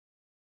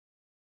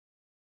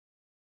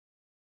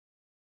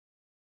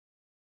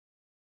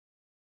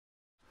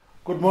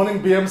Good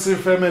morning, BMC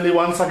family.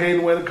 Once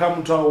again,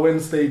 welcome to our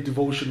Wednesday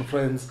devotion,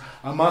 friends.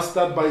 I must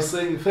start by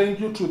saying thank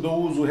you to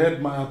those who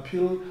had my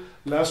appeal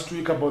last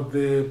week about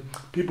the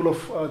people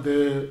of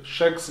the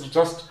shacks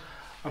just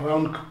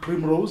around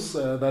Primrose,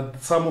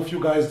 that some of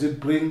you guys did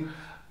bring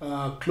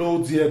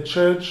clothes here at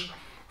church.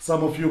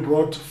 Some of you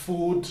brought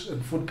food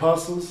and food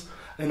parcels,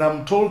 and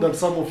I'm told that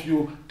some of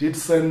you did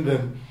send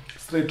them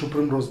straight to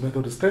Primrose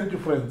Methodist. Thank you,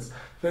 friends.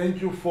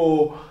 Thank you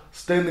for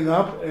standing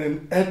up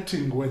and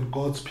acting when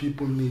God's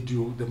people need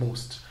you the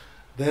most.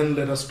 Then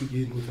let us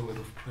begin with a word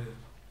of prayer.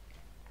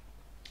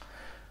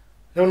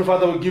 Heavenly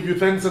Father, we give you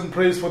thanks and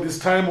praise for this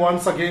time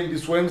once again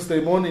this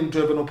Wednesday morning to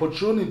have an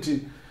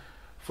opportunity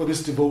for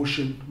this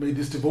devotion. May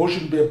this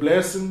devotion be a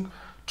blessing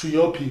to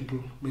your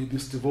people. May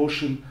this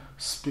devotion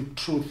speak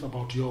truth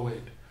about your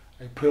word.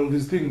 I pray all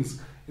these things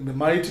in the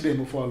mighty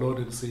name of our Lord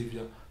and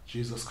Savior,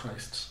 Jesus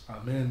Christ.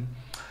 Amen.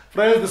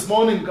 Friends, this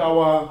morning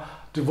our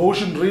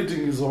devotion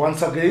reading is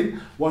once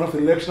again one of the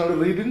lectionary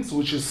readings,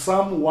 which is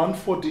Psalm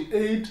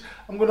 148.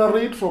 I'm going to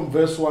read from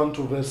verse 1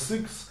 to verse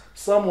 6.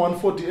 Psalm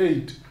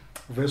 148,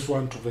 verse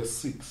 1 to verse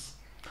 6.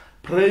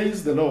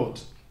 Praise the Lord.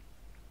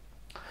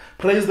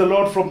 Praise the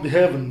Lord from the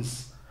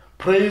heavens.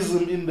 Praise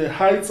him in the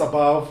heights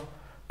above.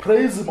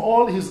 Praise him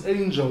all his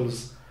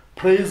angels.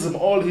 Praise him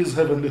all his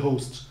heavenly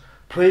host.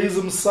 Praise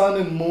him sun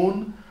and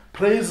moon.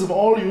 Praise him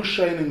all you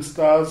shining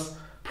stars.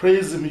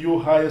 Praise him you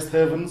highest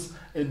heavens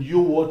and you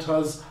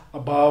waters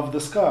above the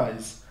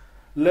skies.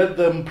 Let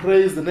them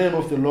praise the name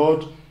of the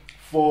Lord,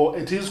 for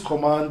at his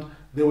command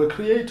they were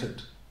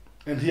created,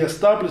 and he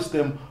established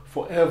them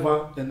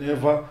forever and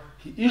ever.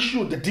 He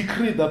issued a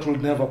decree that will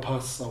never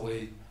pass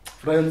away.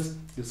 Friends,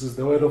 this is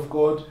the word of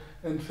God,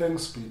 and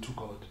thanks be to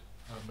God.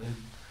 Amen.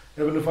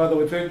 Heavenly Father,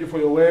 we thank you for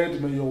your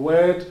word. May your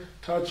word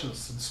touch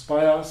us,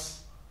 inspire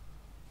us,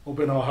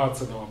 open our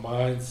hearts and our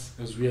minds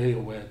as we hear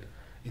your word.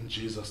 In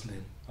Jesus'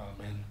 name,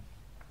 amen.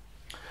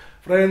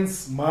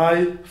 Friends,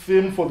 my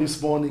theme for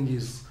this morning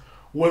is,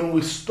 when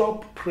we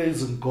stop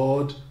praising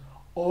God,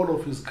 all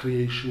of his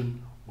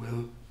creation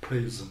will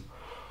praise him.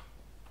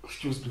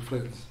 Excuse me,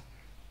 friends.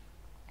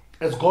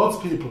 As God's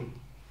people,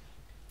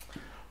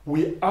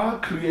 we are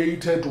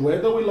created,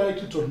 whether we like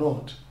it or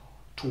not,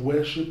 to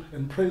worship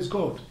and praise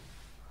God.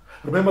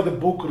 Remember the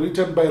book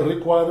written by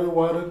Rick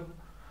Warren,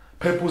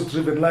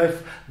 Purpose-Driven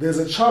Life? There's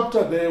a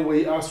chapter there where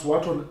he asks,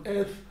 what on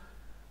earth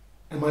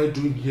am I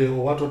doing here?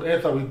 Or what on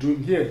earth are we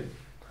doing here?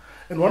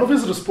 And one of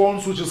his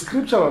response, which is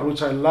scriptural,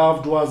 which I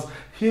loved, was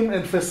him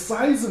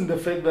emphasizing the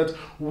fact that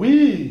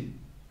we,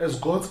 as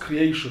God's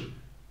creation,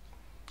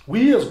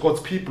 we as God's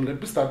people, let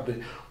me start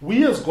there,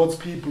 we as God's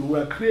people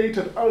were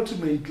created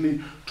ultimately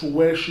to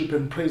worship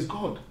and praise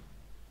God.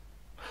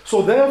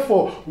 So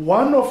therefore,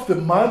 one of the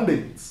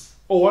mandates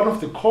or one of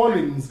the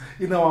callings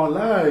in our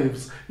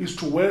lives is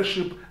to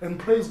worship and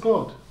praise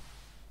God.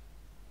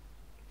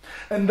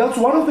 And that's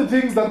one of the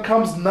things that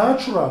comes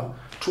natural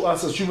to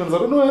us as humans. I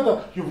don't know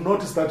whether you've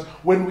noticed that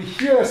when we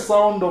hear a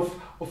sound of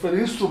an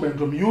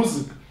instrument or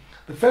music,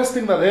 the first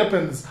thing that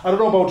happens, I don't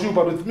know about you,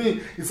 but with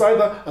me, it's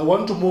either I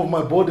want to move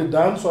my body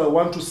dance or I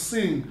want to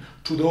sing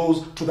to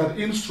that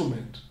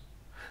instrument.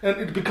 And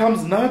it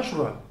becomes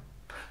natural.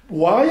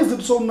 Why is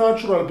it so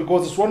natural?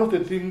 Because it's one of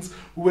the things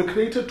we were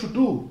created to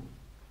do.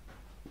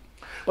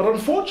 But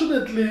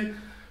unfortunately,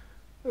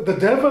 the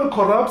devil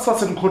corrupts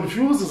us and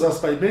confuses us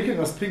by making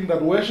us think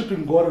that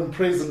worshiping God and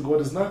praising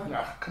God is nothing.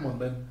 Come on,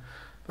 man.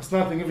 That's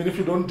nothing. Even if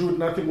you don't do it,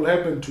 nothing will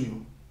happen to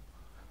you.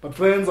 But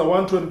friends, I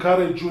want to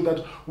encourage you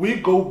that we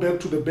go back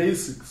to the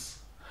basics.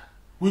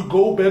 We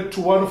go back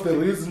to one of the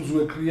reasons we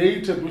were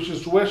created, which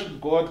is to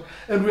worship God,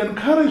 and we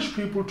encourage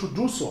people to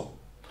do so.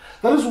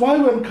 That is why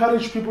we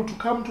encourage people to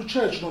come to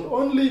church, not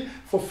only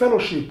for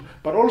fellowship,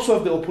 but also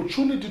have the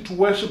opportunity to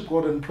worship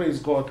God and praise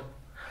God.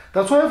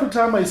 That's why every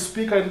time I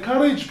speak, I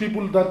encourage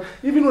people that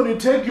even when you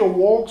take your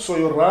walks or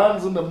your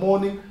runs in the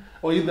morning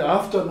or in the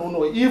afternoon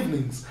or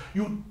evenings,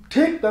 you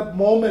take that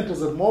moment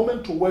as a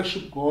moment to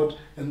worship God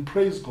and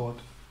praise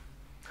God.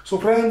 So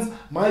friends,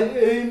 my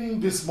aim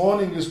this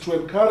morning is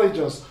to encourage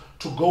us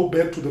to go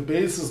back to the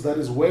basis, that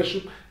is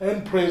worship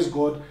and praise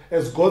God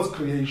as God's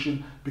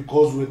creation,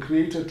 because we're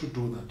created to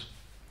do that.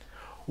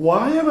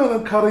 Why am I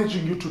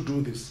encouraging you to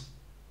do this?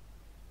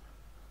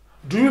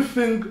 Do you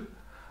think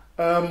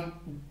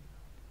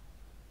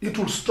it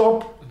will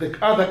stop the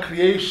other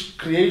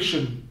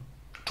creation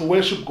to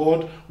worship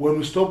God when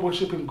we stop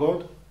worshiping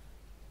God?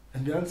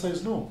 And the answer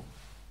is no.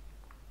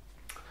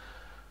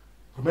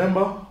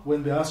 Remember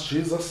when they asked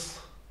Jesus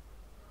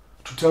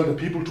to tell the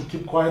people to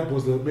keep quiet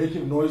because they were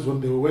making noise when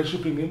they were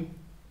worshiping him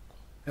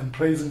and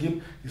praising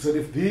him? He said,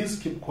 if these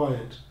keep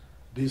quiet,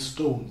 these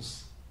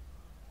stones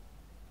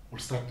will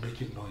start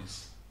making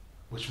noise,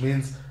 which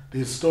means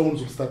these stones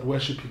will start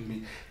worshiping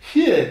me.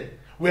 Here,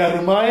 we are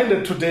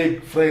reminded today,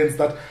 friends,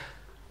 that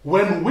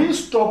when we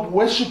stop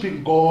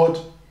worshiping God,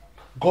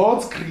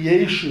 God's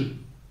creation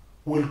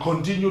will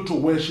continue to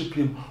worship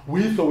him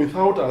with or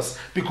without us,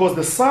 because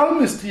the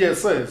psalmist here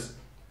says,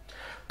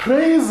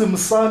 praise him,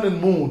 sun and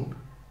moon.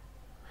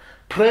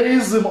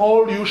 Praise him,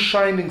 all you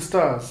shining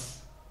stars.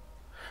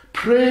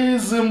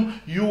 Praise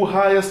him, you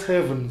highest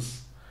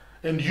heavens,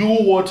 and you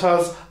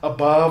waters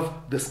above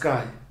the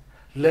sky.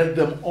 Let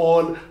them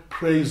all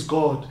praise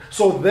God.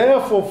 So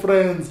therefore,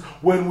 friends,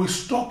 when we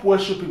stop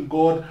worshiping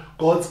God,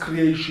 God's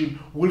creation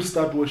will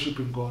start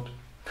worshiping God.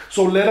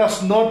 So let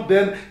us not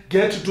then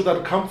get into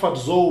that comfort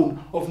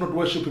zone of not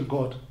worshiping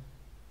God.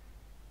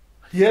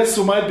 Yes,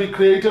 you might be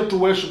created to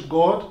worship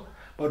God,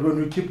 but when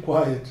we keep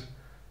quiet,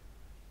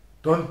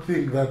 don't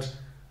think that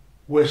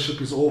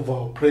worship is over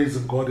or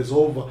praising God is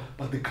over,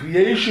 but the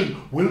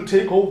creation will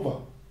take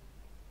over.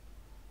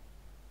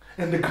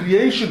 And the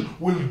creation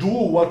will do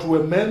what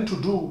we're meant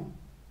to do.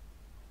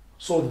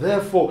 So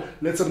therefore,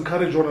 let's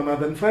encourage one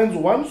another. And friends,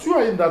 once you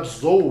are in that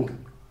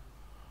zone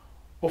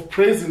of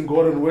praising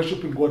God and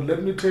worshiping God,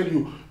 let me tell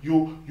you,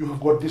 you have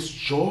got this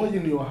joy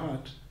in your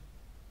heart.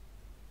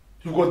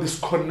 You've got this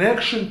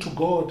connection to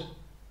God.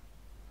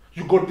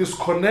 You've got this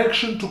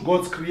connection to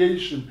God's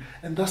creation.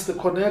 And that's the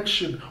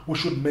connection we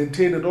should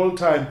maintain at all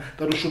times,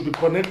 that we should be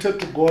connected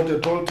to God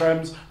at all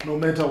times, no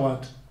matter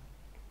what.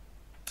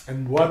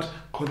 And what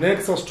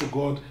connects us to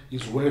God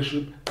is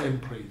worship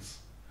and praise.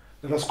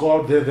 Let us go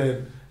out there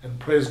then and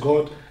praise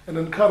God and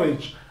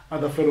encourage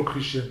other fellow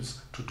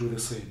Christians to do the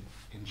same.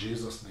 In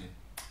Jesus' name,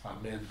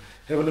 amen.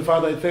 Heavenly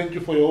Father, I thank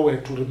you for your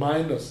word to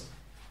remind us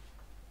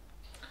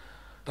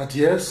that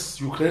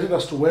yes, you created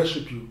us to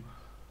worship you,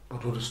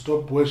 but when we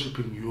stop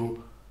worshiping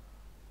you,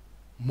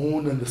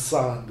 moon and the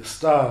sun, the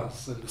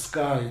stars and the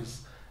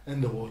skies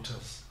and the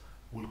waters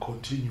will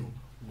continue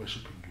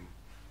worshiping you.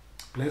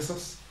 Bless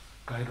us,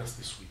 guide us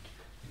this week.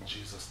 In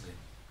Jesus' name,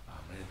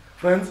 amen.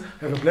 Friends,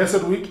 have a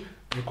blessed week.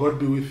 May God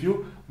be with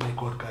you. May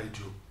God guide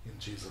you. In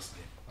Jesus'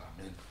 name.